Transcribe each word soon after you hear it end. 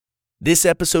This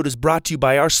episode is brought to you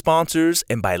by our sponsors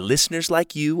and by listeners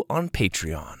like you on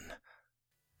Patreon.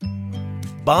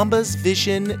 Bombas'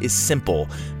 vision is simple.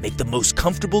 Make the most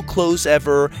comfortable clothes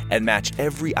ever and match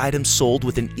every item sold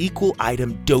with an equal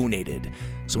item donated.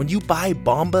 So when you buy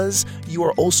Bombas, you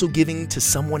are also giving to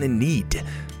someone in need.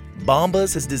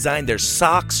 Bombas has designed their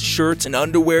socks, shirts, and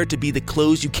underwear to be the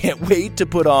clothes you can't wait to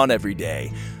put on every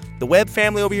day. The Webb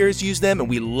family over here has used them, and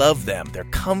we love them. They're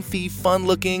comfy,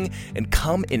 fun-looking, and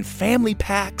come in family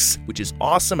packs, which is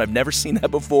awesome. I've never seen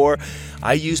that before.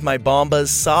 I use my Bombas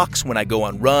socks when I go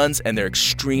on runs, and they're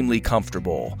extremely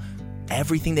comfortable.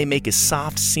 Everything they make is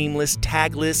soft, seamless,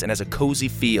 tagless, and has a cozy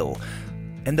feel.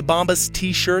 And the Bombas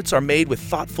t-shirts are made with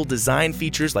thoughtful design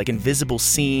features like invisible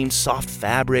seams, soft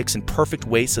fabrics, and perfect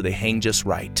waist so they hang just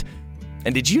right.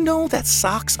 And did you know that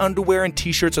socks, underwear, and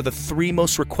t-shirts are the 3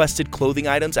 most requested clothing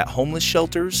items at homeless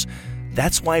shelters?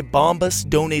 That's why Bombas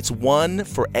donates 1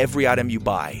 for every item you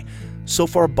buy. So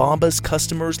far, Bombas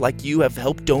customers like you have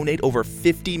helped donate over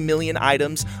 50 million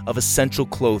items of essential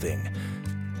clothing.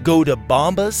 Go to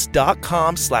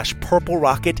bombas.com/Purple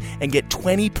Rocket and get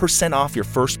 20% off your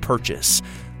first purchase.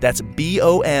 That's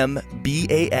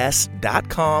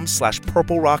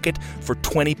BOMBAS.com/Purple Rocket for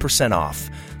 20% off.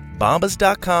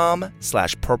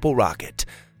 Bombas.com/Purple Rocket.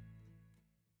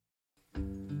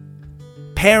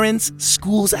 Parents,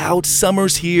 school's out,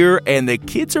 summer's here, and the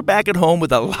kids are back at home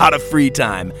with a lot of free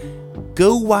time.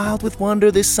 Go wild with wonder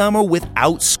this summer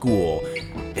without school.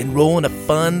 Enroll in a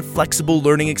fun, flexible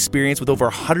learning experience with over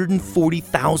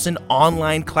 140,000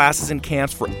 online classes and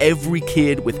camps for every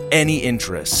kid with any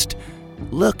interest.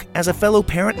 Look, as a fellow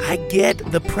parent, I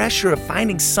get the pressure of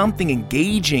finding something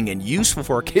engaging and useful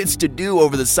for our kids to do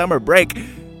over the summer break.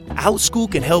 OutSchool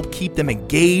can help keep them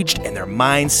engaged and their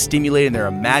minds stimulated and their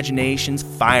imaginations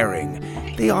firing.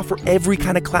 They offer every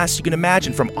kind of class you can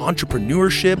imagine, from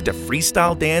entrepreneurship to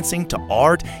freestyle dancing to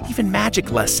art, even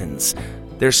magic lessons.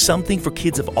 There's something for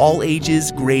kids of all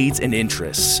ages, grades, and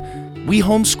interests. We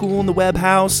homeschool in the Webb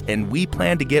house, and we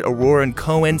plan to get Aurora and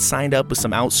Cohen signed up with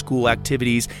some OutSchool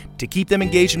activities to keep them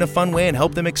engaged in a fun way and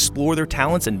help them explore their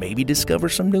talents and maybe discover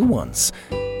some new ones.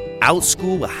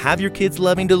 OutSchool will have your kids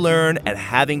loving to learn and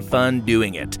having fun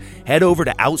doing it. Head over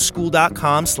to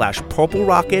outschool.com/Purple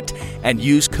Rocket and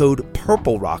use code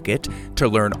Purple Rocket to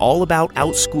learn all about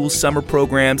OutSchool's summer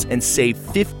programs and save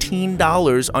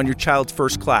 $15 on your child's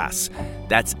first class.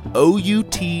 That's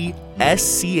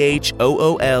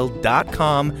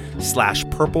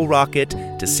outschool.com/Purple Rocket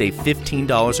to save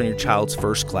 $15 on your child's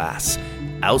first class.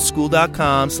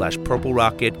 outschool.com/Purple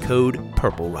Rocket, code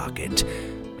Purple Rocket.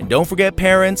 And don't forget,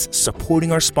 parents,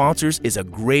 supporting our sponsors is a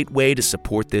great way to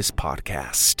support this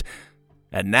podcast.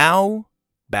 And now,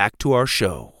 back to our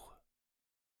show.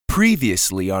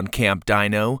 Previously on Camp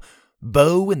Dino,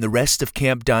 Bo and the rest of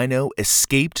Camp Dino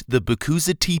escaped the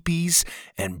Bakuza teepees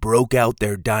and broke out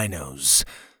their dinos.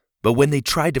 But when they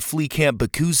tried to flee Camp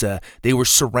Bakuza, they were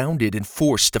surrounded and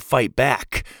forced to fight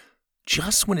back.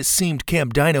 Just when it seemed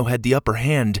Camp Dino had the upper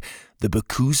hand, the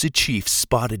Bakuza chief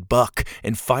spotted Buck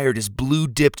and fired his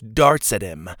blue-dipped darts at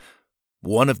him.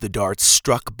 One of the darts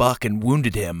struck Buck and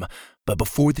wounded him, but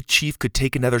before the chief could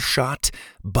take another shot,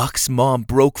 Buck's mom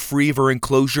broke free of her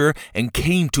enclosure and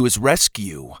came to his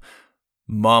rescue.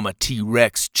 Mama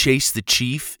T-Rex chased the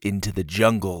chief into the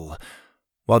jungle.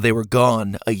 While they were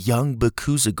gone, a young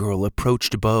Bakuza girl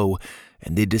approached Bo,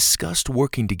 and they discussed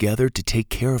working together to take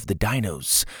care of the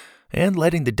dinos, and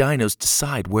letting the dinos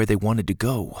decide where they wanted to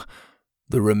go.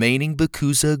 The remaining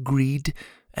Bakuza agreed,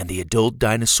 and the adult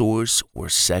dinosaurs were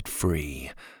set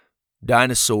free.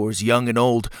 Dinosaurs, young and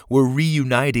old, were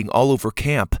reuniting all over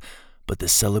camp, but the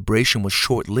celebration was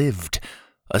short-lived.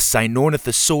 A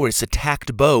Sinornithosaurus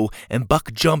attacked Bo, and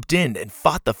Buck jumped in and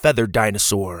fought the feathered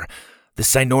dinosaur. The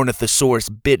Sinornithosaurus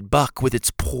bit Buck with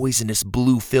its poisonous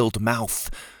blue-filled mouth.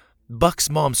 Buck's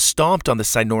mom stomped on the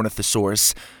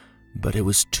Sinornithosaurus, but it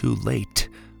was too late.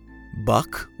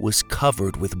 Buck was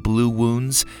covered with blue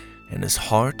wounds, and his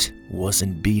heart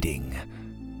wasn't beating.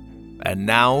 And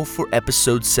now for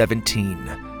episode 17,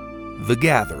 The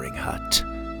Gathering Hut.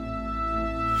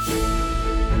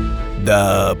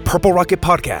 The Purple Rocket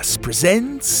Podcast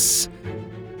presents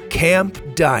Camp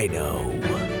Dino.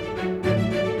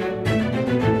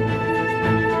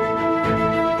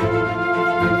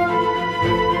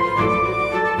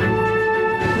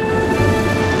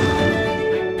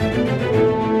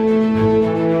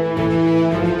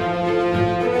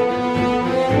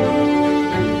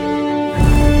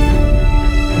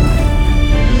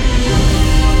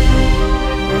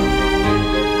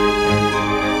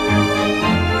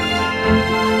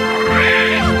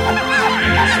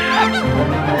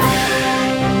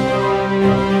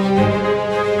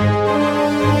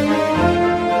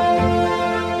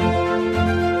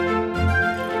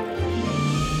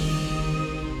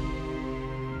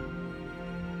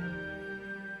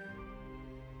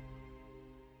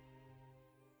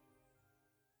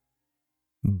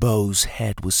 Bo's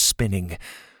head was spinning.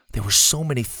 There were so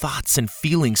many thoughts and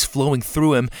feelings flowing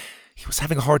through him. He was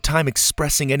having a hard time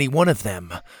expressing any one of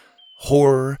them.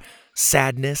 Horror,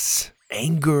 sadness,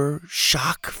 anger,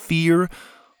 shock, fear,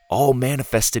 all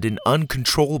manifested in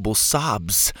uncontrollable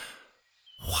sobs.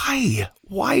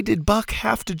 Why did Buck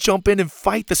have to jump in and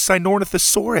fight the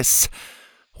Sinornithosaurus?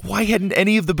 Why hadn't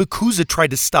any of the Bakuza tried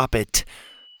to stop it?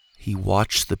 He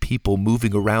watched the people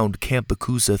moving around Camp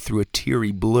Bakuza through a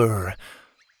teary blur.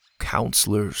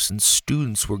 Counselors and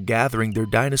students were gathering their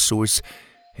dinosaurs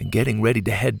and getting ready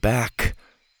to head back.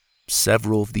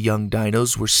 Several of the young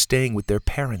dinos were staying with their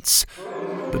parents,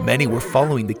 but many were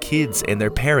following the kids and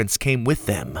their parents came with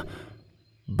them.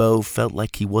 Bo felt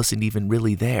like he wasn't even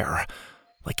really there,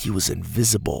 like he was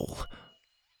invisible.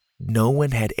 No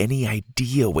one had any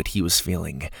idea what he was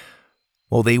feeling.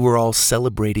 While they were all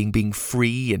celebrating being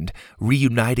free and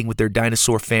reuniting with their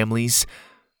dinosaur families,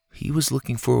 he was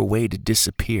looking for a way to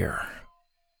disappear.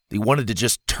 He wanted to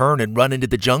just turn and run into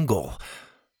the jungle.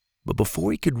 But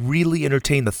before he could really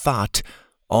entertain the thought,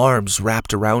 arms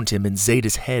wrapped around him and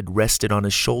Zeta's head rested on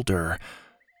his shoulder.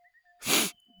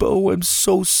 "Bo, I'm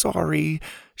so sorry,"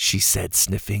 she said,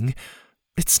 sniffing.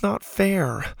 "It's not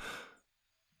fair."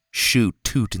 Shoot,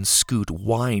 Toot, and Scoot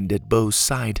whined at Bo's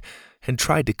side and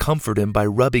tried to comfort him by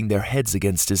rubbing their heads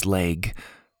against his leg.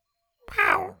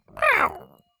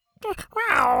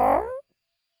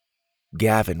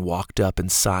 Gavin walked up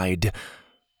and sighed.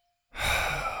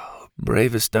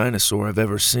 "Bravest dinosaur I've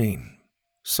ever seen.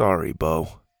 Sorry,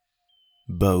 Bo."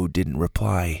 Bo didn't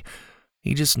reply.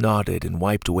 He just nodded and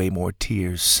wiped away more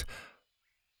tears.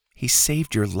 "He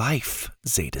saved your life,"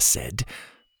 Zeta said.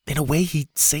 "In a way, he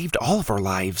saved all of our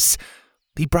lives.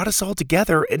 He brought us all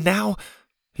together, and now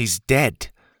he's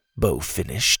dead," Bo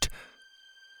finished.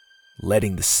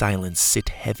 Letting the silence sit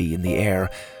heavy in the air,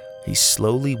 he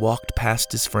slowly walked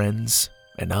past his friends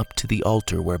and up to the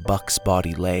altar where Buck's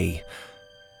body lay.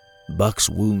 Buck's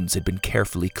wounds had been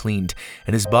carefully cleaned,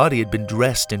 and his body had been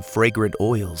dressed in fragrant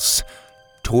oils.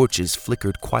 Torches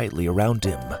flickered quietly around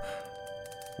him.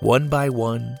 One by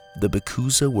one, the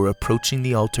Bakuza were approaching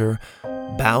the altar,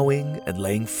 bowing and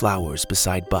laying flowers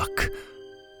beside Buck.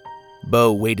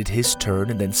 Bo waited his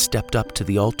turn and then stepped up to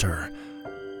the altar.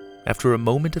 After a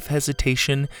moment of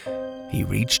hesitation, he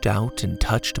reached out and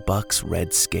touched Buck's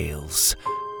red scales.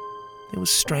 It was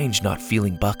strange not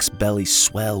feeling Buck's belly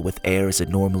swell with air as it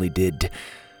normally did.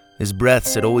 His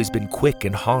breaths had always been quick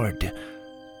and hard.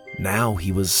 Now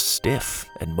he was stiff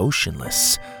and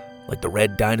motionless, like the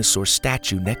red dinosaur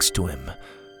statue next to him.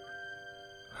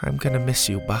 "I'm gonna miss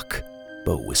you, Buck,"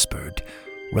 Bo whispered,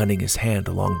 running his hand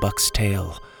along Buck's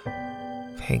tail.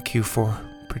 "Thank you for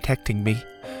protecting me,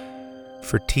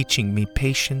 for teaching me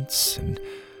patience and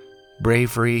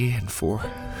bravery, and for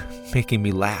making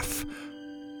me laugh.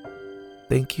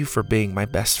 Thank you for being my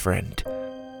best friend.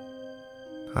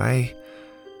 I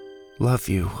love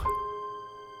you."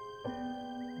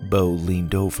 Bo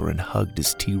leaned over and hugged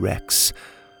his T-Rex.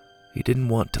 He didn't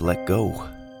want to let go.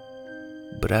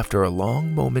 But after a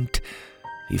long moment,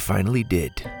 he finally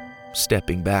did,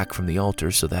 stepping back from the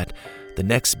altar so that the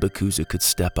next Bakuza could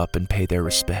step up and pay their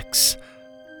respects.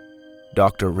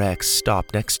 Dr. Rex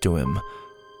stopped next to him.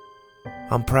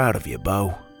 "I'm proud of you,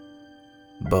 Bo."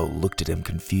 Bo looked at him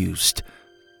confused.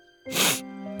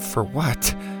 "For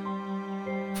what?"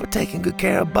 "For taking good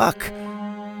care of Buck.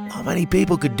 Not many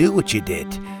people could do what you did.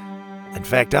 In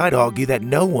fact, I'd argue that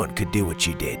no one could do what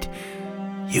you did.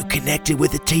 You connected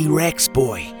with a T-Rex,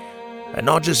 boy. And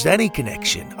not just any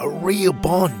connection, a real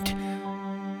bond.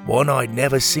 One I'd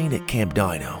never seen at Camp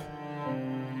Dino.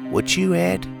 What you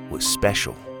had was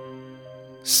special."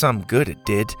 "Some good it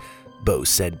did," Bo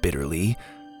said bitterly.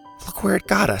 "Look where it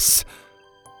got us."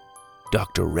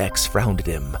 Dr. Rex frowned at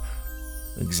him.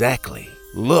 "Exactly.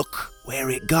 Look where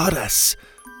it got us.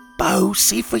 Bo,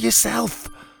 see for yourself."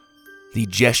 He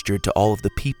gestured to all of the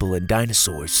people and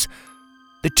dinosaurs.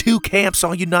 "The two camps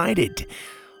are united.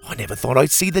 I never thought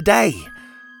I'd see the day.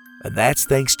 And that's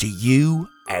thanks to you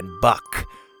and Buck.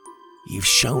 You've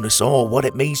shown us all what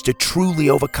it means to truly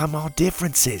overcome our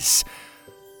differences.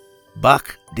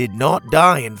 Buck did not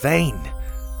die in vain."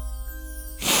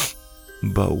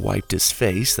 Bo wiped his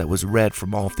face that was red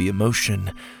from all of the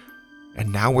emotion.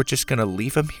 "And now we're just gonna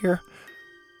leave him here?"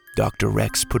 Dr.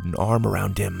 Rex put an arm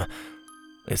around him.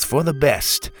 "It's for the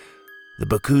best. The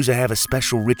Bakuza have a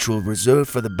special ritual reserved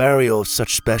for the burial of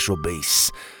such special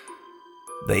beasts.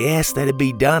 They asked that it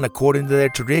be done according to their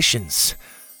traditions.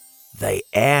 They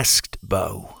asked,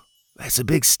 Bo. That's a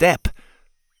big step.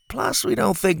 Plus, we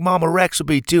don't think Mama Rex will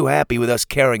be too happy with us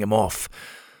carrying him off.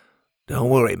 Don't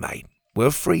worry, mate.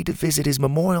 We're free to visit his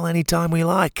memorial any time we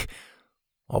like.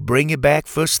 I'll bring you back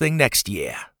first thing next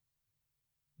year."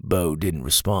 Bo didn't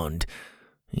respond.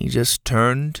 He just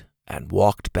turned and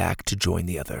walked back to join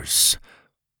the others.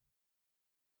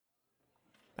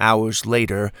 Hours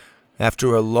later,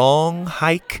 after a long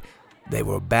hike, they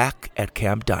were back at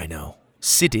Camp Dino,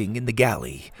 sitting in the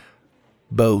galley.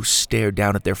 Bo stared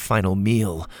down at their final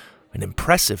meal, an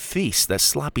impressive feast that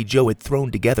Sloppy Joe had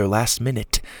thrown together last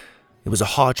minute. It was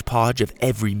a hodgepodge of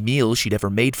every meal she'd ever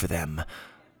made for them.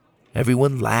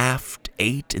 Everyone laughed,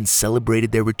 ate, and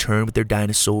celebrated their return with their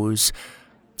dinosaurs.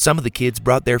 Some of the kids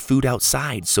brought their food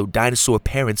outside so dinosaur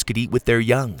parents could eat with their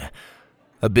young.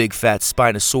 A big fat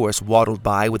Spinosaurus waddled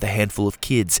by with a handful of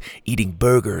kids eating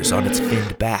burgers on its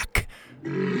finned back.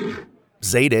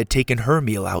 Zeta had taken her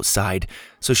meal outside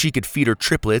so she could feed her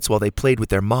triplets while they played with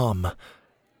their mom.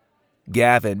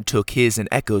 Gavin took his and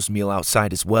Echo's meal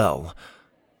outside as well.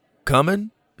 "Coming?"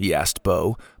 he asked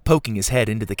Bo, poking his head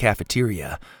into the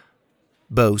cafeteria.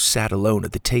 Bo sat alone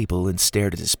at the table and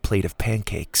stared at his plate of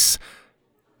pancakes.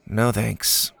 "No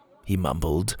thanks," he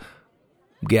mumbled.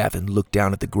 Gavin looked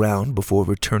down at the ground before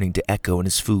returning to Echo and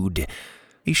his food.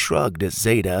 He shrugged at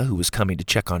Zeta, who was coming to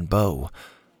check on Bo.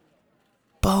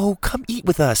 "Bo, come eat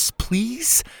with us,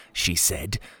 please," she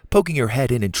said, poking her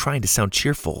head in and trying to sound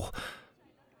cheerful.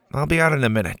 "I'll be out in a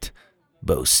minute,"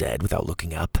 Bo said without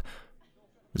looking up.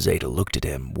 Zeta looked at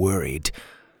him, worried.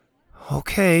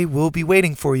 "Okay, we'll be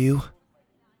waiting for you."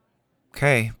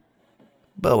 "Okay."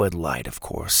 Bo had lied, of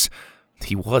course.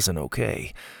 He wasn't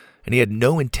okay, and he had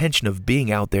no intention of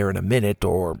being out there in a minute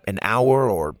or an hour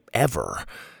or ever.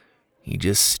 He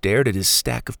just stared at his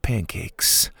stack of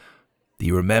pancakes.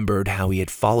 He remembered how he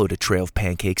had followed a trail of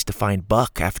pancakes to find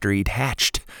Buck after he'd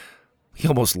hatched. He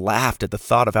almost laughed at the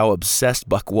thought of how obsessed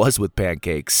Buck was with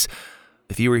pancakes.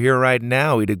 If he were here right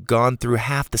now, he'd have gone through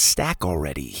half the stack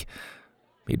already.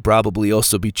 He'd probably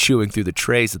also be chewing through the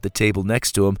trays at the table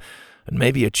next to him, and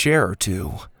maybe a chair or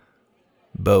two.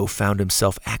 Bo found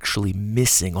himself actually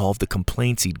missing all of the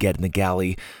complaints he'd get in the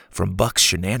galley from Buck's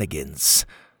shenanigans.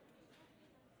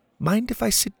 "Mind if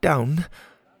I sit down?"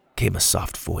 came a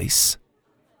soft voice.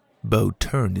 Bo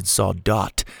turned and saw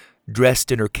Dot,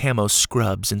 dressed in her camo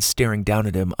scrubs and staring down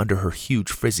at him under her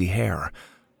huge frizzy hair.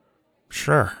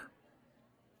 "Sure."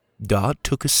 Dot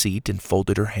took a seat and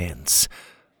folded her hands.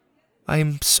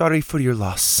 "I'm sorry for your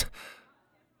loss."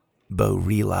 Bo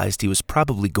realized he was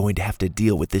probably going to have to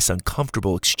deal with this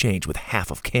uncomfortable exchange with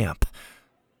half of camp.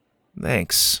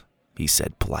 "Thanks," he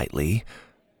said politely.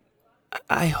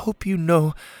 I hope you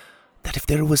know that if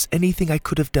there was anything I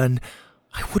could have done,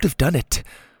 I would have done it."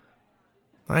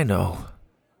 "I know."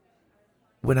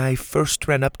 "When I first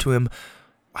ran up to him,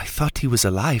 I thought he was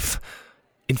alive.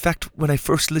 In fact, when I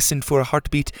first listened for a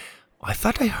heartbeat, I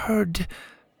thought I heard..."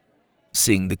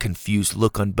 Seeing the confused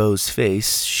look on Bo's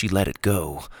face, she let it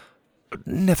go.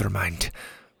 "Never mind.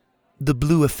 The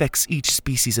blue affects each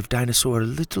species of dinosaur a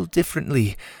little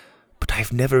differently, but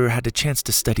I've never had a chance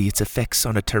to study its effects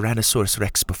on a Tyrannosaurus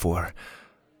rex before.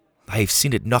 I've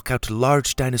seen it knock out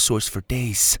large dinosaurs for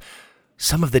days.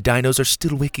 Some of the dinos are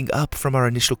still waking up from our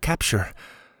initial capture.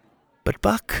 But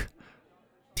Buck,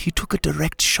 he took a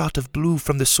direct shot of blue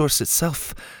from the source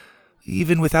itself.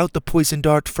 Even without the poison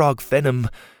dart frog venom,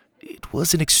 it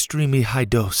was an extremely high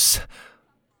dose."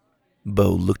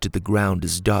 Bo looked at the ground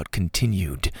as Dot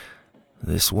continued.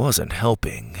 This wasn't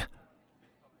helping.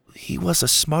 "He was a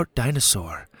smart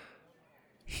dinosaur.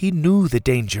 He knew the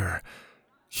danger.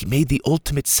 He made the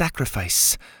ultimate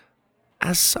sacrifice.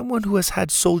 As someone who has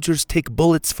had soldiers take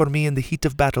bullets for me in the heat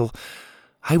of battle,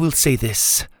 I will say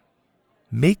this.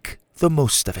 Make the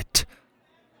most of it.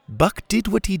 Buck did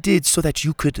what he did so that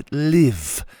you could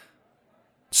live.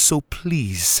 So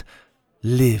please,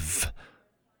 live."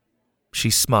 She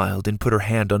smiled and put her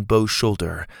hand on Bo's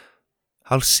shoulder.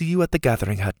 "I'll see you at the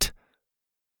gathering hut."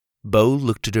 Bo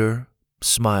looked at her,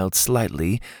 smiled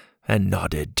slightly, and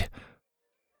nodded.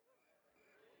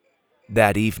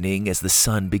 That evening, as the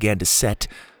sun began to set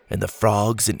and the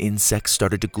frogs and insects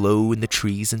started to glow in the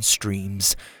trees and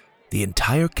streams, the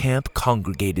entire camp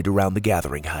congregated around the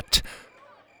gathering hut.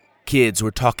 Kids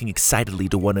were talking excitedly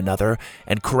to one another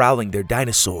and corralling their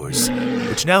dinosaurs,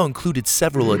 which now included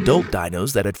several adult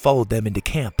dinos that had followed them into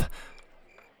camp.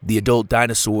 The adult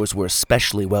dinosaurs were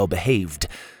especially well behaved,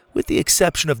 with the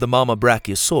exception of the mama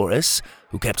Brachiosaurus,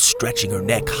 who kept stretching her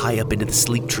neck high up into the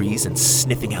sleep trees and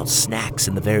sniffing out snacks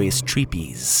in the various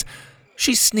treepees.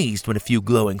 She sneezed when a few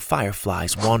glowing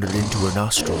fireflies wandered into her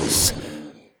nostrils.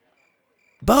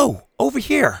 "Bo, over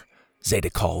here,"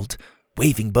 Zeta called,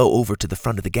 waving Bo over to the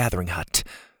front of the gathering hut.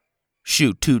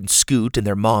 Shoot, Toot, and Scoot and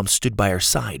their mom stood by her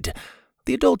side.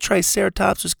 The adult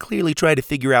Triceratops was clearly trying to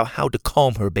figure out how to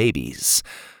calm her babies.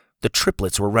 The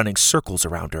triplets were running circles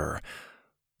around her.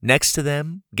 Next to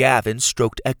them, Gavin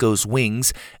stroked Echo's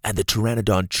wings, and the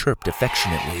pteranodon chirped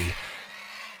affectionately.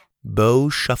 Bo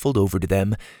shuffled over to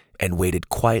them and waited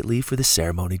quietly for the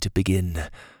ceremony to begin.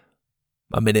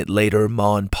 A minute later,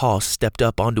 Ma and Pa stepped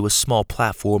up onto a small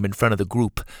platform in front of the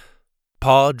group.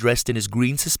 Pa dressed in his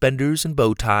green suspenders and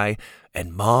bow tie,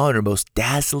 and Ma in her most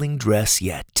dazzling dress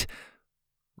yet.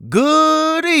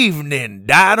 "Good evening,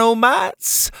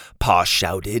 Dino-mites," Pa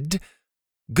shouted.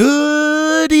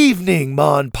 "Good evening,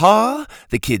 Ma and Pa,"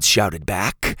 the kids shouted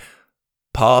back.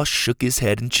 Pa shook his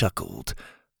head and chuckled.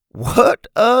 "What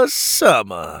a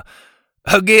summer!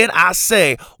 Again, I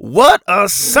say, what a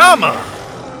summer!"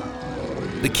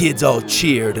 The kids all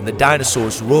cheered and the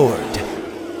dinosaurs roared.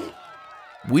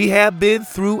 "We have been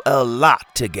through a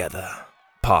lot together,"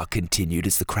 Pa continued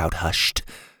as the crowd hushed.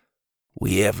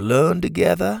 "We have learned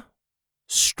together,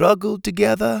 struggled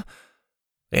together,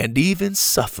 and even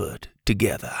suffered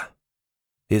together."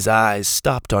 His eyes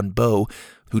stopped on Bo,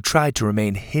 who tried to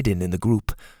remain hidden in the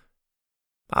group.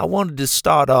 "I wanted to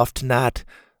start off tonight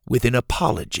with an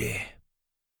apology.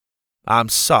 I'm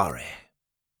sorry.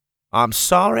 I'm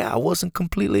sorry I wasn't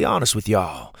completely honest with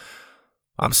y'all.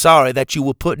 I'm sorry that you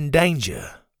were put in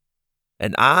danger.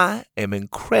 And I am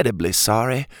incredibly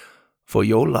sorry for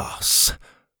your loss."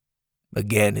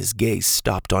 Again, his gaze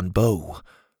stopped on Bo.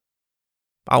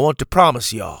 "I want to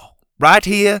promise y'all, right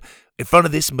here, in front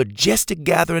of this majestic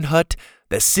gathering hut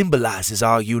that symbolizes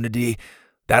our unity,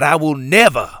 that I will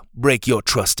never break your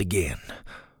trust again."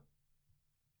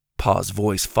 Pa's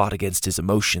voice fought against his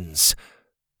emotions.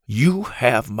 "You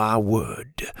have my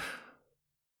word."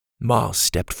 Ma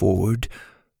stepped forward.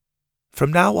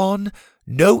 "From now on,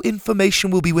 no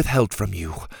information will be withheld from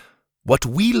you. What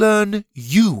we learn,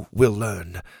 you will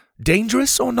learn,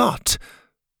 dangerous or not.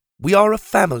 We are a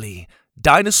family,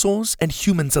 dinosaurs and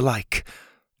humans alike,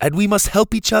 and we must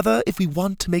help each other if we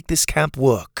want to make this camp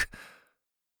work.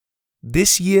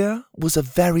 This year was a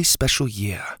very special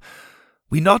year.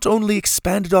 We not only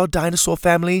expanded our dinosaur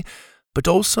family, but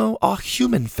also our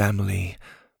human family.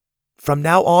 From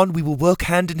now on, we will work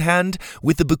hand in hand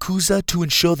with the Bakuza to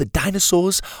ensure the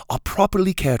dinosaurs are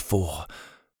properly cared for.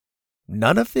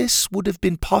 None of this would have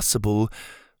been possible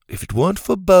if it weren't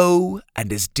for Bo and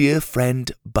his dear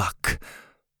friend Buck."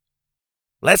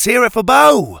 "Let's hear it for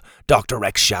Bo!" Dr.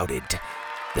 Rex shouted.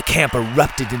 The camp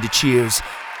erupted into cheers,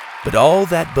 but all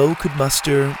that Bo could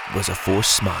muster was a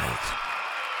forced smile.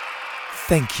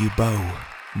 "Thank you, Bo,"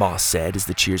 Ma said as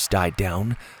the cheers died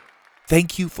down.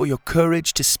 "Thank you for your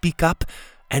courage to speak up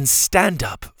and stand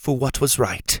up for what was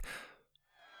right."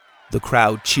 The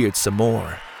crowd cheered some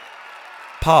more.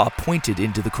 Pa pointed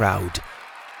into the crowd.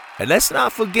 "And let's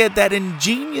not forget that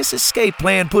ingenious escape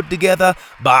plan put together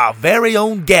by our very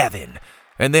own Gavin,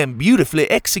 and then beautifully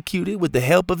executed with the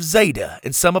help of Zeta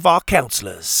and some of our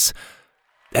counselors."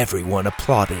 Everyone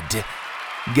applauded.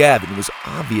 Gavin was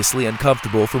obviously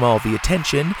uncomfortable from all the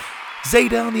attention.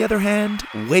 Zeta, on the other hand,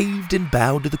 waved and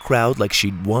bowed to the crowd like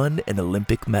she'd won an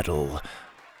Olympic medal.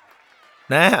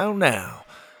 Now,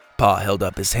 Pa held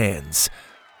up his hands.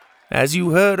 "As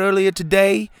you heard earlier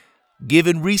today,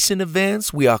 given recent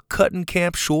events, we are cutting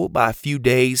camp short by a few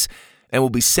days and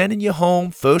will be sending you home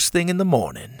first thing in the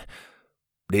morning.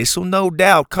 This will no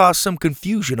doubt cause some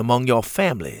confusion among your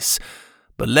families,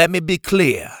 but let me be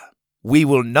clear. We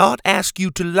will not ask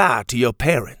you to lie to your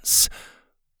parents.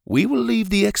 We will leave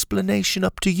the explanation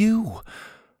up to you.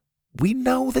 We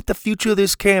know that the future of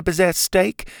this camp is at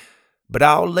stake, but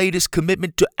our latest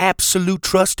commitment to absolute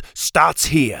trust starts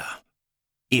here.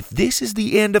 If this is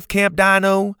the end of Camp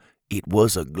Dino, it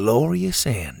was a glorious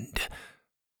end.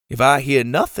 If I hear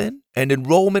nothing and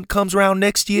enrollment comes around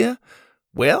next year,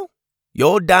 well,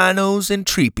 your dinos and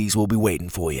treepies will be waiting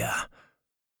for you.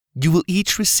 You will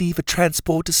each receive a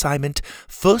transport assignment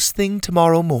first thing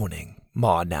tomorrow morning,"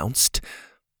 Ma announced.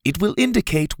 "It will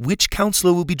indicate which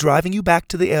counselor will be driving you back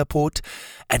to the airport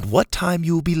and what time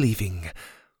you will be leaving.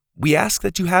 We ask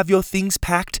that you have your things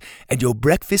packed and your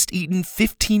breakfast eaten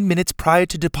 15 minutes prior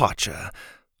to departure.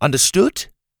 Understood?"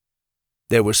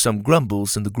 There were some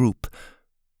grumbles in the group.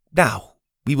 "Now,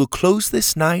 we will close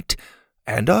this night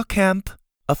and our camp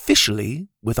officially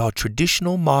with our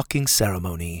traditional marking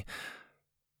ceremony.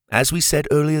 As we said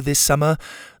earlier this summer,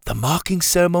 the marking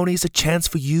ceremony is a chance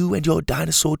for you and your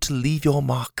dinosaur to leave your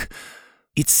mark.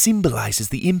 It symbolizes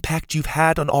the impact you've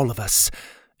had on all of us,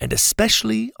 and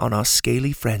especially on our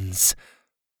scaly friends.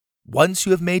 Once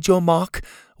you have made your mark,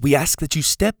 we ask that you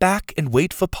step back and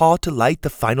wait for Pa to light the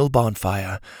final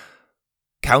bonfire.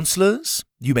 Counselors,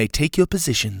 you may take your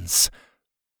positions."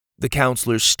 The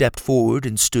counselors stepped forward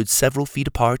and stood several feet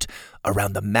apart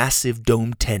around the massive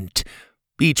dome tent.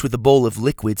 each with a bowl of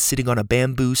liquid sitting on a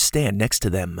bamboo stand next to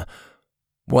them.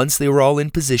 Once they were all in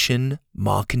position,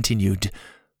 Ma continued,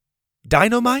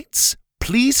 "Dynamites,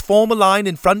 please form a line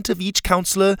in front of each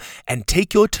counselor and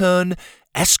take your turn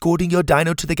escorting your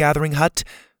dino to the gathering hut,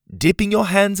 dipping your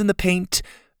hands in the paint,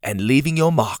 and leaving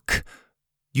your mark.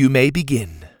 You may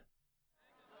begin."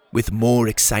 With more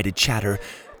excited chatter,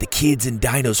 the kids and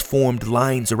dinos formed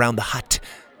lines around the hut.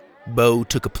 Bo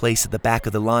took a place at the back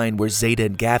of the line where Zeta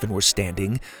and Gavin were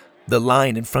standing, the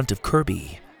line in front of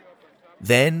Kirby.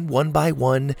 Then, one by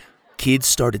one, kids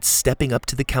started stepping up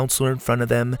to the counselor in front of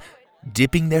them,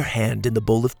 dipping their hand in the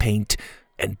bowl of paint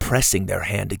and pressing their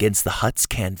hand against the hut's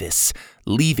canvas,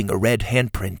 leaving a red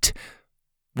handprint.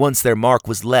 Once their mark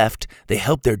was left, they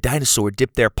helped their dinosaur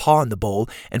dip their paw in the bowl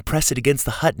and press it against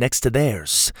the hut next to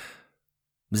theirs.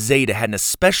 Zeta had an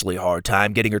especially hard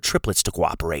time getting her triplets to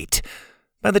cooperate.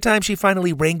 By the time she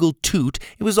finally wrangled Toot,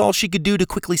 it was all she could do to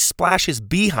quickly splash his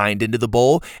behind into the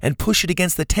bowl and push it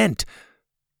against the tent.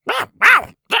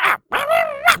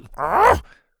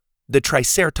 The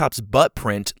Triceratops' butt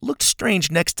print looked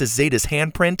strange next to Zeta's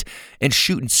handprint and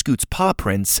Shoot and Scoot's paw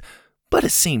prints, but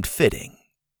it seemed fitting.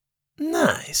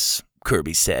 "Nice,"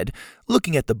 Kirby said,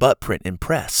 looking at the butt print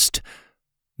impressed.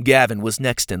 Gavin was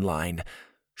next in line.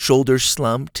 Shoulders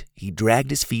slumped, he dragged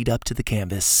his feet up to the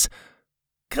canvas.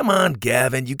 "Come on,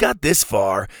 Gavin, you got this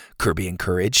far," Kirby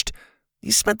encouraged.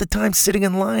 "You spent the time sitting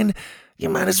in line, you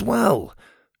might as well.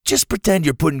 Just pretend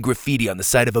you're putting graffiti on the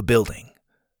side of a building."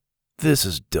 "This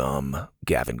is dumb,"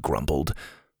 Gavin grumbled.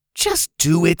 "Just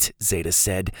do it," Zeta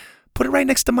said. "Put it right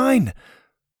next to mine."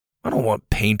 "I don't want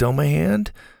paint on my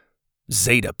hand."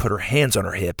 Zeta put her hands on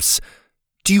her hips.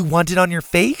 "Do you want it on your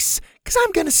face? 'Cause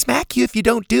I'm gonna smack you if you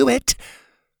don't do it."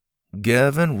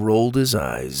 Gavin rolled his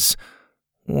eyes.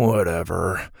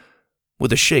 "Whatever."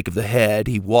 With a shake of the head,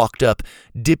 he walked up,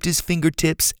 dipped his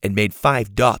fingertips, and made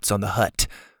 5 dots on the hut.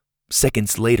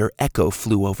 Seconds later, Echo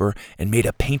flew over and made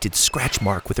a painted scratch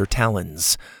mark with her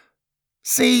talons.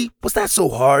 "See, was that so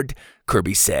hard?"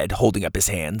 Kirby said, holding up his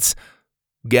hands.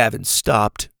 Gavin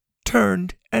stopped,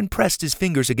 turned, and pressed his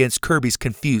fingers against Kirby's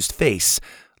confused face,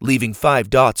 leaving 5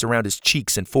 dots around his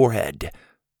cheeks and forehead.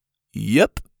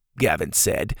 "Yep," Gavin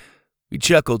said. He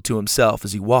chuckled to himself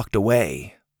as he walked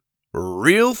away.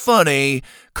 "Real funny,"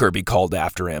 Kirby called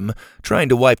after him, trying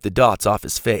to wipe the dots off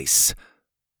his face.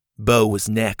 Bo was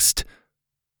next.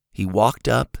 He walked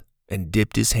up and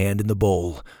dipped his hand in the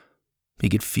bowl. He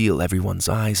could feel everyone's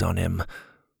eyes on him.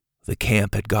 The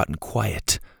camp had gotten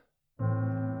quiet.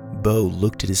 Bo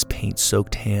looked at his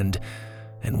paint-soaked hand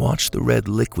and watched the red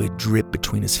liquid drip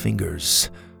between his fingers.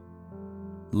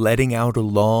 Letting out a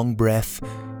long breath,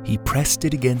 he pressed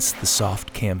it against the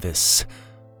soft canvas.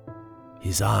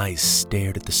 His eyes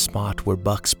stared at the spot where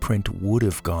Buck's print would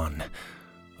have gone,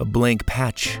 a blank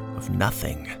patch of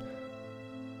nothing.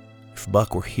 If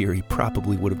Buck were here, he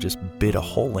probably would have just bit a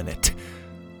hole in it.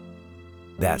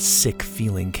 That sick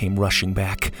feeling came rushing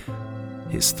back.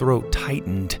 His throat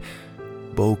tightened.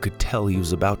 Bo could tell he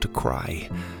was about to cry.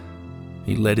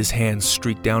 He let his hands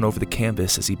streak down over the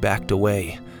canvas as he backed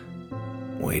away.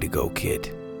 "Way to go,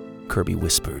 kid," Kirby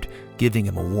whispered, giving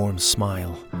him a warm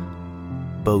smile.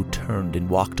 Bo turned and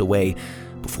walked away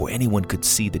before anyone could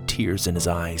see the tears in his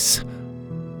eyes.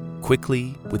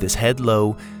 Quickly, with his head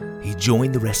low, he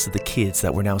joined the rest of the kids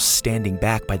that were now standing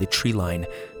back by the tree line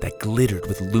that glittered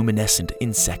with luminescent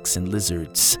insects and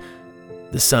lizards.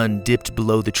 The sun dipped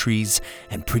below the trees,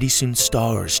 and pretty soon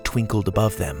stars twinkled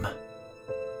above them.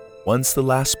 Once the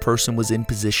last person was in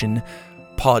position,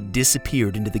 Pod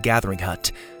disappeared into the gathering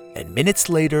hut, and minutes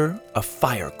later, a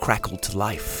fire crackled to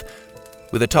life.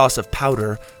 With a toss of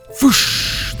powder,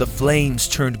 whoosh, the flames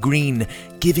turned green,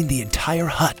 giving the entire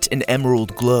hut an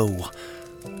emerald glow.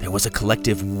 There was a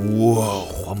collective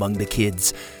whoa among the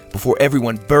kids before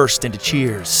everyone burst into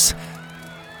cheers.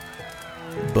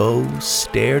 Bo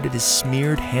stared at his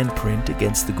smeared handprint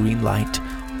against the green light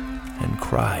and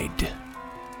cried.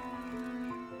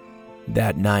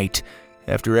 That night,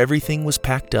 after everything was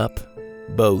packed up,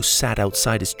 Bo sat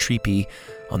outside his teepee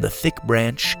on the thick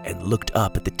branch and looked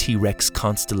up at the T-Rex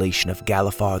constellation of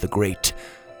Galifar the Great.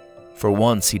 For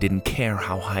once, he didn't care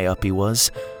how high up he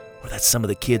was, or that some of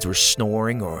the kids were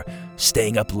snoring or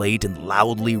staying up late and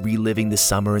loudly reliving the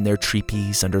summer in their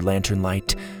teepees under lantern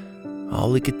light.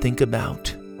 All he could think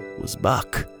about was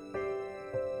Buck.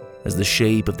 As the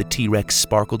shape of the T-Rex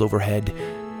sparkled overhead,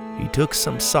 he took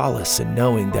some solace in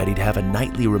knowing that he'd have a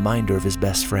nightly reminder of his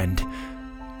best friend.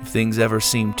 If things ever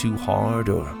seemed too hard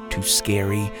or too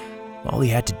scary, all he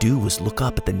had to do was look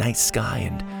up at the night sky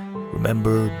and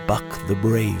remember Buck the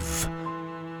Brave.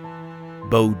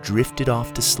 Bo drifted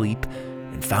off to sleep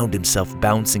and found himself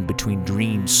bouncing between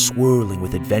dreams swirling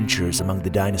with adventures among the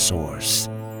dinosaurs.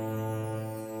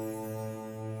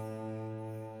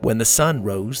 When the sun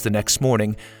rose the next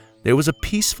morning, there was a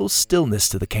peaceful stillness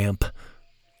to the camp.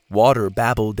 Water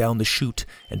babbled down the chute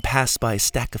and passed by a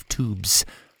stack of tubes.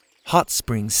 Hot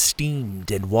springs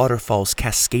steamed and waterfalls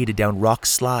cascaded down rock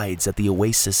slides at the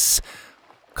oasis.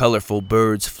 Colorful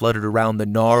birds fluttered around the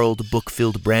gnarled,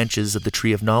 book-filled branches of the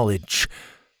Tree of Knowledge.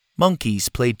 Monkeys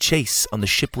played chase on the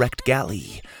shipwrecked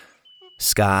galley.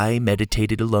 Sky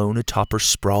meditated alone atop her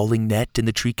sprawling net in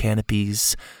the tree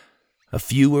canopies. A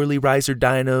few early riser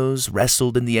dinos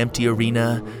wrestled in the empty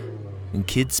arena, and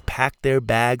kids packed their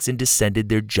bags and descended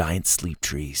their giant sleep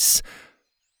trees.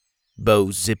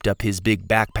 Bo zipped up his big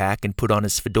backpack and put on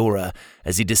his fedora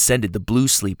as he descended the blue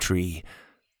sleep tree.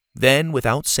 Then,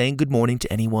 without saying good morning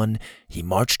to anyone, he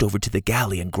marched over to the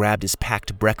galley and grabbed his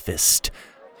packed breakfast.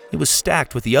 It was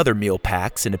stacked with the other meal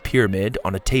packs in a pyramid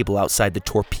on a table outside the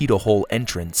torpedo hole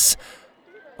entrance.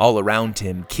 All around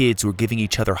him, kids were giving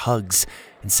each other hugs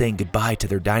and saying goodbye to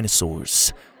their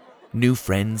dinosaurs. New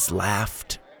friends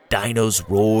laughed, dinos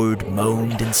roared,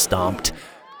 moaned, and stomped.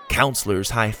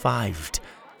 Counselors high-fived.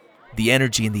 The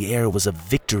energy in the air was of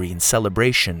victory and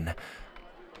celebration.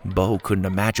 Bo couldn't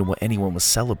imagine what anyone was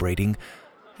celebrating.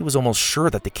 He was almost sure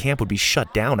that the camp would be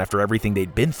shut down after everything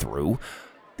they'd been through.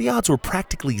 The odds were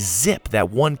practically zip that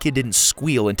one kid didn't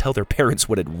squeal and tell their parents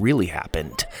what had really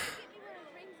happened.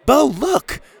 "Bo,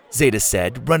 look!" Zeta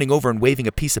said, running over and waving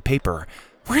a piece of paper.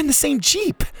 "We're in the same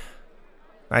Jeep!"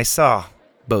 "I saw,"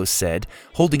 Bo said,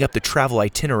 holding up the travel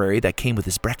itinerary that came with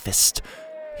his breakfast.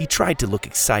 He tried to look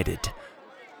excited.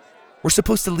 "We're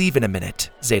supposed to leave in a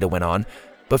minute," Zeta went on,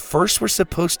 "but first we're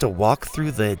supposed to walk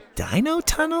through the Dino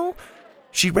Tunnel?"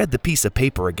 She read the piece of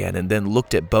paper again and then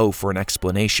looked at Bo for an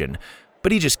explanation,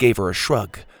 but he just gave her a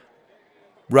shrug.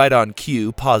 Right on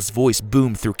cue, Pa's voice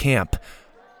boomed through camp.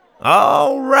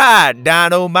 "All right,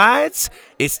 Dino-mites,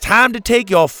 it's time to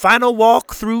take your final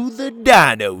walk through the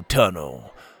Dino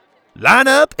Tunnel. Line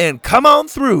up and come on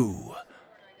through."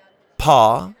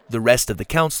 Pa, the rest of the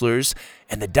counselors,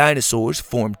 and the dinosaurs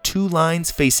formed two lines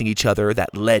facing each other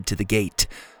that led to the gate.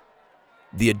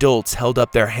 The adults held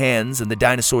up their hands and the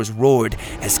dinosaurs roared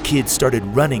as kids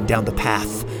started running down the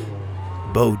path.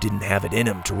 Bo didn't have it in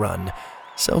him to run,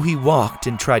 so he walked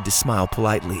and tried to smile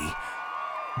politely.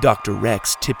 Dr.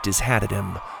 Rex tipped his hat at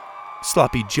him.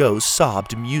 Sloppy Joe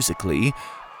sobbed musically.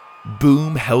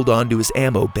 Boom held onto his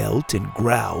ammo belt and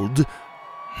growled.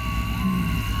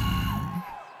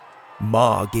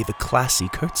 Ma gave a classy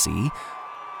curtsy.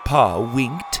 Pa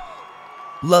winked.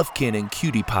 Lovekin and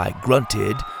Cutie Pie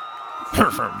grunted.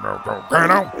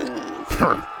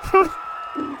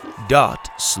 Dot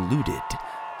saluted.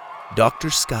 Dr.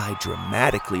 Sky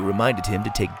dramatically reminded him to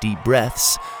take deep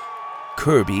breaths.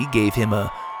 Kirby gave him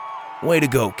a "Way to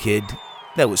go, kid."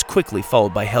 That was quickly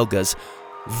followed by Helga's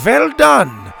 "Well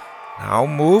done! Now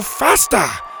move faster!"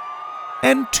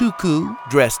 And Tuku,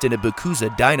 dressed in a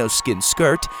Bakuza dino skin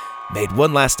skirt, made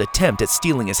one last attempt at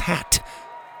stealing his hat.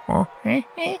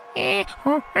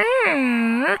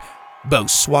 Bo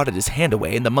swatted his hand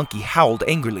away and the monkey howled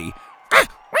angrily.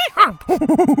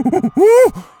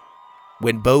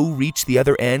 When Bo reached the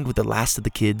other end with the last of the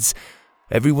kids,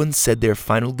 everyone said their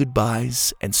final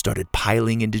goodbyes and started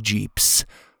piling into jeeps.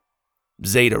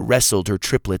 Zeta wrestled her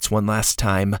triplets one last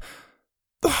time.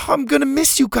 "I'm gonna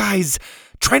miss you guys.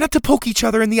 Try not to poke each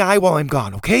other in the eye while I'm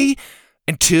gone, okay?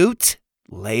 And Toot,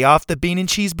 lay off the bean and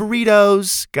cheese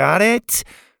burritos. Got it?"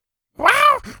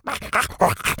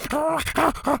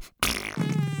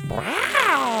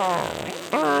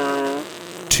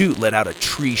 Toot let out a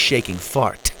tree-shaking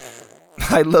fart.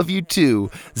 "I love you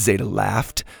too," Zeta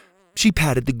laughed. She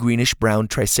patted the greenish-brown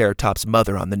Triceratops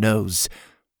mother on the nose.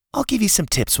 "I'll give you some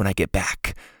tips when I get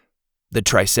back." The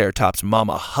Triceratops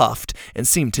mama huffed and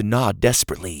seemed to nod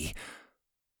desperately.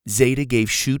 Zeta gave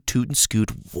Shoot, Toot, and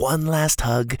Scoot one last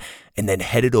hug and then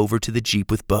headed over to the Jeep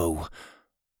with Bo.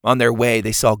 On their way,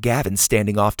 they saw Gavin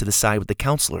standing off to the side with the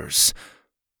counselors.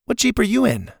 "What Jeep are you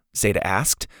in?" Zeta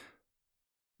asked.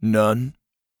 "None."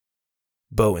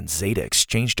 Bo and Zeta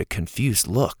exchanged a confused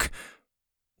look.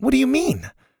 "What do you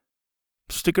mean?"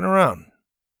 "Sticking around."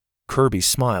 Kirby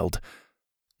smiled.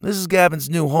 "This is Gavin's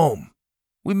new home.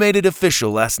 We made it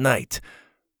official last night.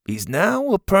 He's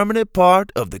now a permanent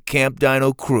part of the Camp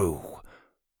Dino crew."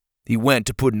 He went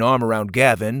to put an arm around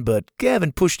Gavin, but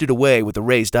Gavin pushed it away with a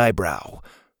raised eyebrow.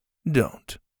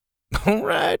 "Don't." "All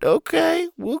right, okay,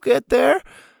 we'll get there."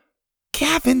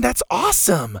 "Gavin, that's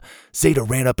awesome!" Zeta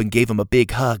ran up and gave him a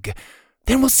big hug.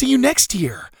 "Then we'll see you next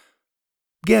year."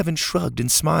 Gavin shrugged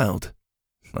and smiled.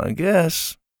 "I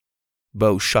guess."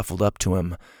 Bo shuffled up to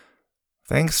him.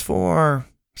 Thanks for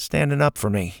standing up for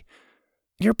me.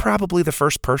 You're probably the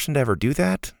first person to ever do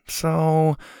that,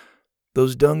 so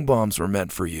those dung bombs were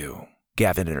meant for you,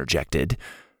 Gavin interjected.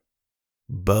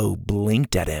 Bo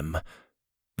blinked at him.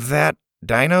 That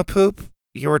dino poop?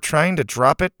 You were trying to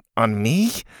drop it on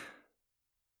me?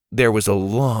 There was a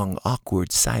long,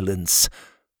 awkward silence.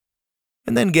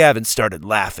 And then Gavin started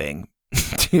laughing.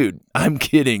 Dude, I'm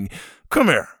kidding. Come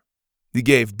here. He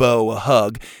gave Bo a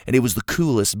hug, and it was the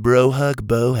coolest bro hug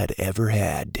Bo had ever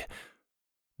had.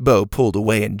 Bo pulled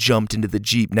away and jumped into the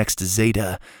Jeep next to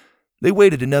Zeta. They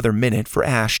waited another minute for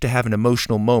Ash to have an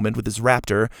emotional moment with his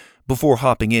raptor before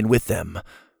hopping in with them.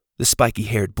 The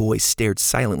spiky-haired boy stared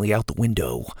silently out the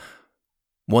window.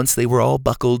 Once they were all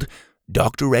buckled,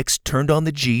 Dr. X turned on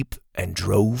the Jeep and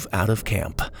drove out of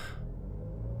camp.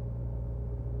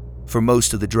 For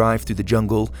most of the drive through the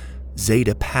jungle,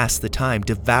 Zeta passed the time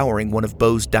devouring one of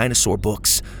Bo's dinosaur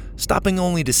books, stopping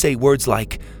only to say words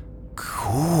like,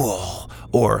 cool,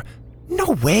 or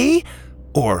no way,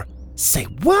 or say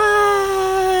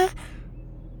what?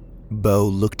 Bo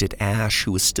looked at Ash,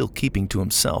 who was still keeping to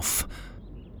himself.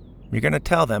 You're going to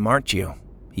tell them, aren't you?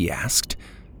 He asked.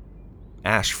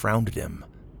 Ash frowned at him.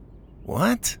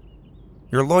 What?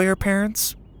 Your lawyer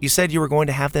parents? You said you were going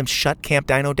to have them shut Camp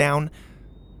Dino down?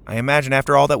 I imagine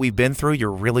after all that we've been through,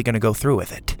 you're really going to go through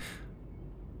with it.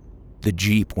 The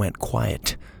Jeep went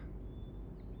quiet.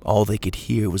 All they could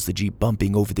hear was the Jeep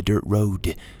bumping over the dirt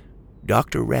road.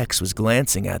 Dr. Rex was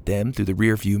glancing at them through the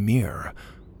rearview mirror.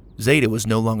 Zeta was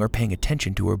no longer paying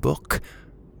attention to her book.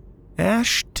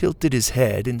 Ash tilted his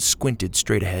head and squinted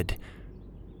straight ahead.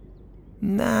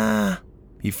 Nah,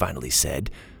 he finally said.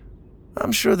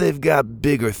 I'm sure they've got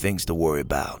bigger things to worry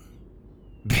about.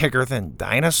 Bigger than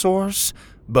dinosaurs?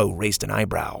 Bo raised an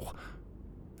eyebrow.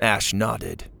 Ash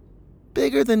nodded.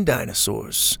 Bigger than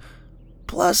dinosaurs.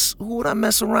 Plus, who would I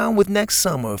mess around with next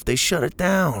summer if they shut it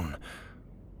down?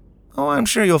 Oh, I'm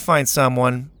sure you'll find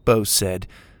someone, Bo said.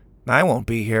 I won't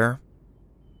be here.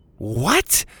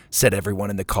 What? Said everyone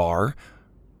in the car.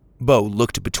 Bo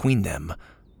looked between them.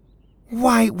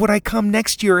 Why would I come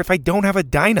next year if I don't have a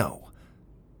dino?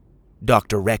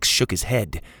 Dr. Rex shook his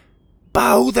head.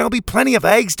 Bo, there'll be plenty of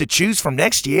eggs to choose from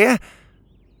next year.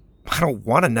 I don't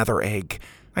want another egg.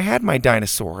 I had my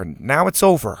dinosaur, and now it's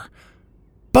over.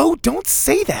 Bo, don't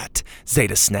say that,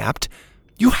 Zeta snapped.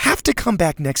 You have to come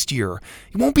back next year.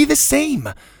 It won't be the same.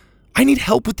 I need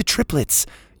help with the triplets.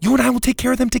 You and I will take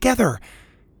care of them together.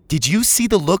 Did you see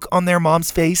the look on their mom's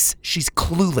face? She's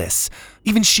clueless.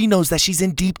 Even she knows that she's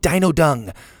in deep dino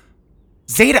dung.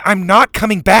 Zeta, I'm not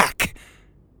coming back.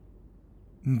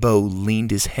 Bo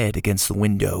leaned his head against the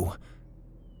window.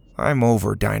 I'm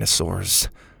over dinosaurs.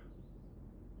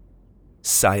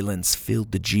 Silence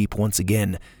filled the Jeep once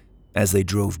again as they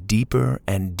drove deeper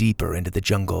and deeper into the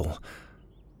jungle.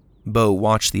 Bo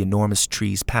watched the enormous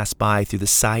trees pass by through the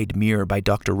side mirror by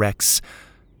Dr. Rex.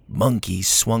 Monkeys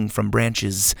swung from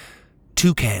branches.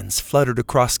 Toucans fluttered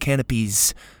across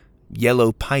canopies.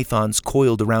 Yellow pythons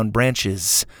coiled around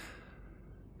branches.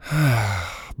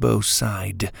 Bo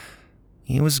sighed.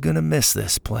 He was gonna miss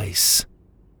this place.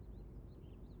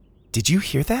 Did you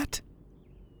hear that?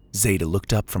 Zeta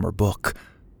looked up from her book.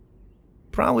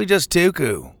 Probably just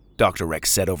Tuku, Dr. Rex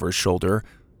said over his shoulder.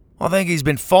 I think he's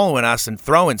been following us and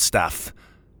throwing stuff.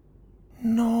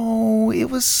 No, it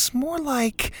was more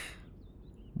like...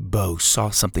 Bo saw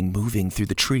something moving through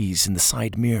the trees in the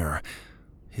side mirror.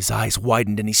 His eyes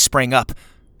widened and he sprang up.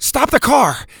 Stop the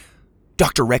car!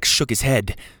 Dr. Rex shook his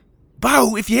head.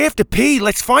 Bo, if you have to pee,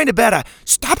 let's find a better.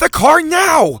 Stop the car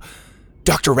now!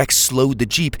 Dr. Rex slowed the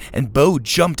Jeep and Bo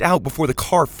jumped out before the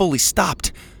car fully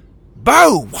stopped.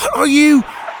 Bo, what are you...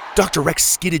 Dr. Rex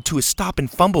skidded to a stop and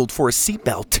fumbled for a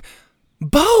seatbelt.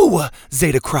 Bo!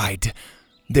 Zeta cried.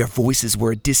 Their voices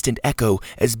were a distant echo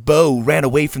as Bo ran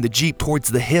away from the Jeep towards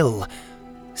the hill.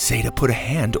 Zeta put a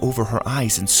hand over her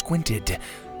eyes and squinted.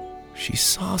 She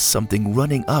saw something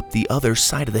running up the other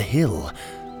side of the hill.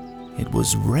 It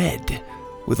was red,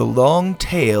 with a long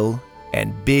tail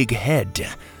and big head.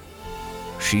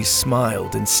 She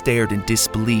smiled and stared in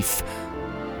disbelief.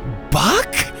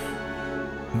 Buck?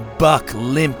 Buck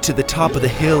limped to the top of the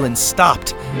hill and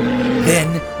stopped.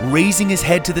 Then, raising his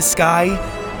head to the sky,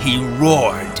 he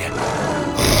roared.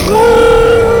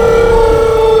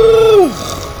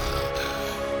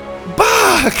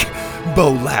 Buck!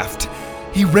 Bo laughed.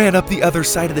 He ran up the other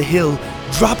side of the hill,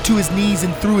 dropped to his knees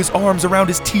and threw his arms around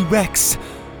his T-Rex.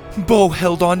 Bo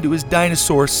held on to his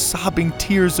dinosaur, sobbing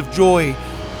tears of joy.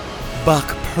 Buck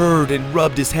purred and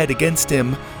rubbed his head against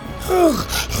him.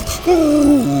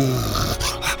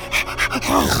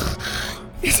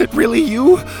 Is it really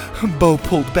you? Bo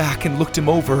pulled back and looked him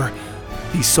over.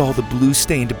 He saw the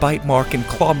blue-stained bite mark and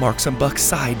claw marks on Buck's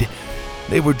side.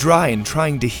 They were dry and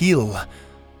trying to heal.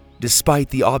 Despite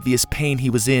the obvious pain he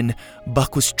was in,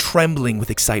 Buck was trembling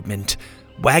with excitement.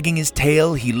 Wagging his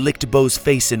tail, he licked Bo's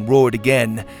face and roared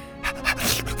again.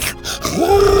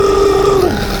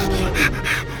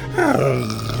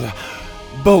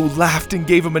 Bo laughed and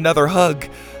gave him another hug.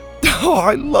 "Oh,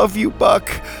 I love you,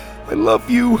 Buck. I love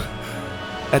you."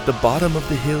 At the bottom of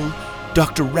the hill,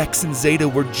 Dr. Rex and Zeta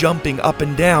were jumping up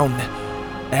and down.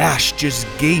 Ash just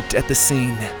gaped at the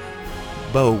scene.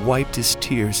 Bo wiped his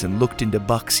tears and looked into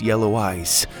Buck's yellow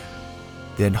eyes.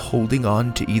 Then, holding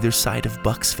on to either side of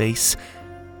Buck's face,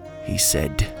 he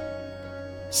said,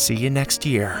 "See you next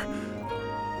year."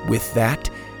 With that,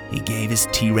 he gave his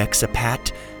T-Rex a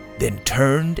pat, then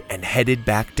turned and headed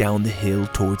back down the hill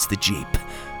towards the Jeep.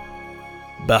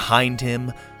 Behind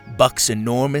him, Buck's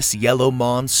enormous yellow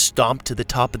mom stomped to the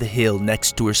top of the hill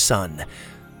next to her son,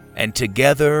 and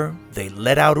together they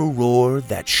let out a roar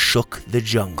that shook the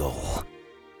jungle.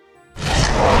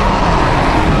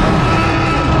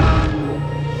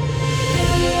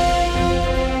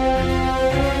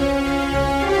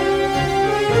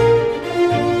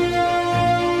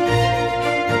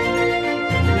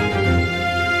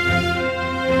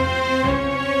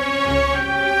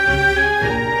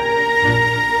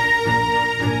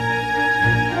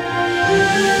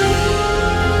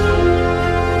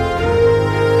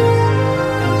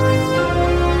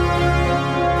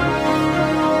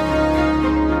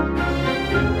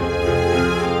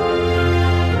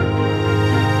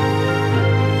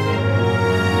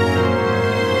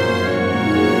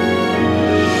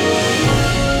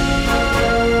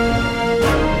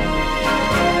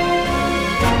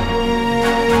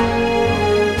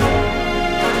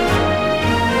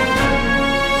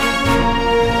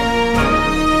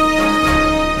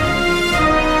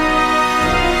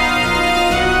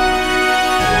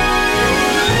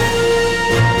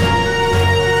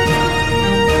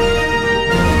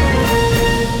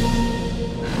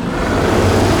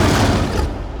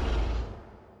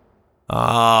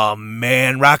 Oh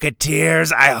man,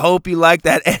 Rocketeers, I hope you like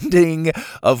that ending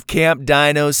of Camp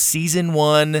Dino Season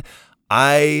 1.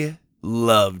 I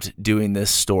loved doing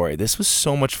this story. This was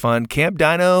so much fun. Camp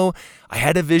Dino, I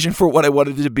had a vision for what I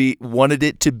wanted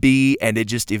it to be, and it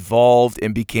just evolved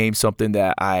and became something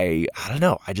that I don't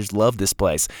know, I just love this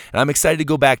place. And I'm excited to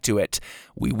go back to it.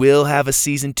 We will have a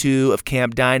Season 2 of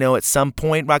Camp Dino at some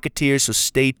point, Rocketeers, so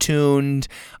stay tuned.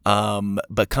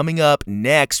 But coming up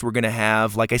next, we're going to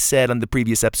have, like I said on the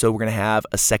previous episode, we're going to have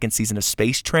a second season of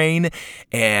Space Train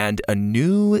and a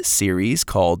new series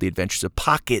called The Adventures of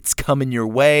Pockets coming your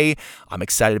way. I'm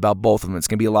excited about both of them. It's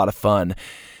going to be a lot of fun.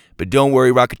 But don't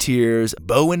worry, Rocketeers,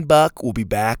 Bo and Buck will be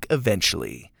back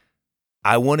eventually.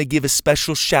 I want to give a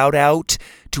special shout out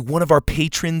to one of our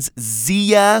patrons,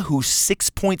 Zia, who's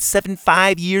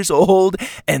 6.75 years old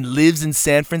and lives in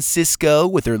San Francisco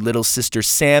with her little sister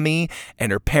Sammy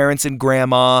and her parents and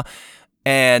grandma.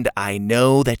 And I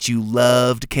know that you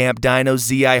loved Camp Dino,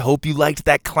 Zia. I hope you liked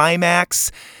that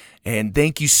climax. And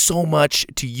thank you so much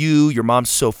to you, your mom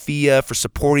Sophia, for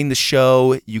supporting the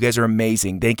show. You guys are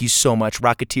amazing. Thank you so much.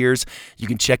 Rocketeers, you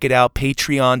can check it out,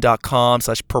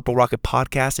 patreon.com/Purple Rocket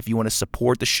Podcast if you want to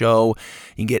support the show.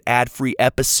 You can get ad-free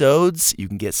episodes, you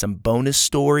can get some bonus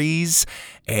stories,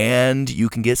 and you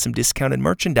can get some discounted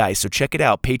merchandise. So check it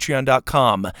out,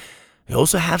 patreon.com. We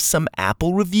also have some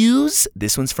Apple reviews.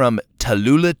 This one's from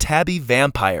Tallulah Tabby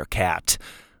Vampire Cat.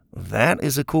 That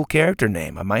is a cool character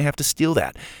name. I might have to steal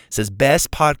that. It says,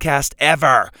 best podcast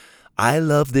ever. I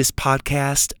love this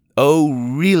podcast. Oh,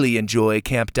 really enjoy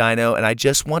Camp Dino, and I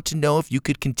just want to know if you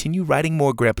could continue writing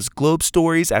more Grandpa's Globe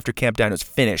stories after Camp Dino's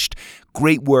finished.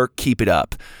 Great work. Keep it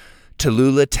up.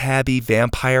 Tallulah Tabby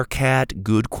Vampire Cat,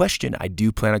 good question. I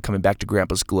do plan on coming back to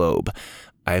Grandpa's Globe.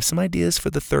 I have some ideas for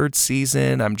the third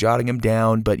season. I'm jotting them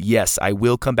down, but yes, I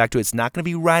will come back to it. It's not going to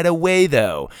be right away,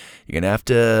 though. You're gonna have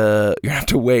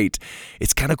to wait.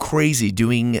 It's kind of crazy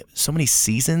doing so many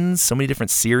seasons, so many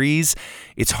different series.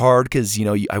 It's hard because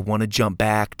I want to jump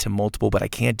back to multiple, but I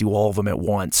can't do all of them at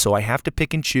once. So I have to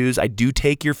pick and choose. I do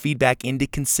take your feedback into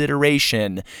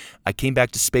consideration. I came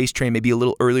back to Space Train maybe a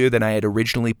little earlier than I had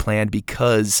originally planned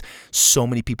because so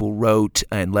many people wrote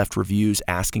and left reviews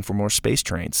asking for more Space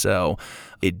Train. So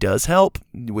it does help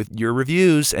with your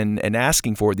reviews and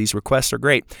asking for it. These requests are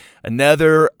great.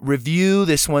 Another review,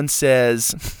 this one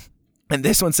says,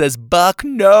 Buck,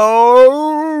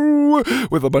 no! no,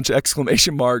 with a bunch of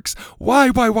exclamation marks.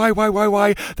 Why?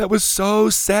 That was so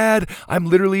sad. I'm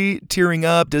literally tearing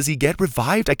up. Does he get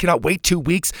revived? I cannot wait 2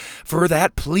 weeks for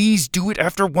that. Please do it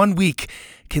after 1 week.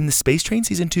 Can the Space Train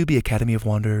Season 2 be Academy of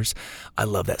Wonders? I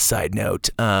love that side note.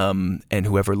 And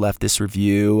whoever left this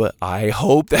review, I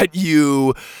hope that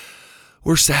you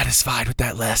were satisfied with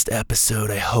that last episode.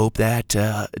 I hope that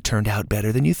it turned out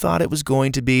better than you thought it was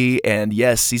going to be. And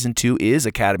yes, Season 2 is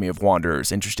Academy of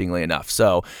Wonders, interestingly enough.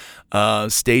 So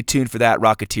stay tuned for that.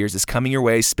 Rocketeers is coming your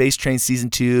way. Space Train Season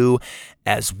 2,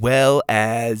 as well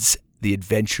as The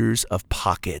Adventures of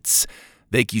Pockets.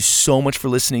 Thank you so much for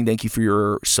listening. Thank you for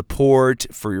your support,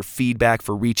 for your feedback,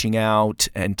 for reaching out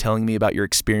and telling me about your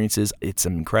experiences. It's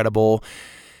incredible.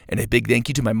 And a big thank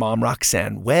you to my mom,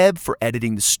 Roxanne Webb, for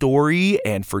editing the story,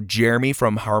 and for Jeremy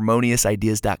from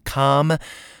harmoniousideas.com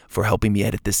for helping me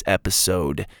edit this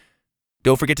episode.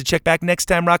 Don't forget to check back next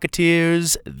time,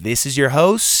 Rocketeers. This is your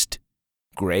host,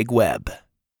 Greg Webb.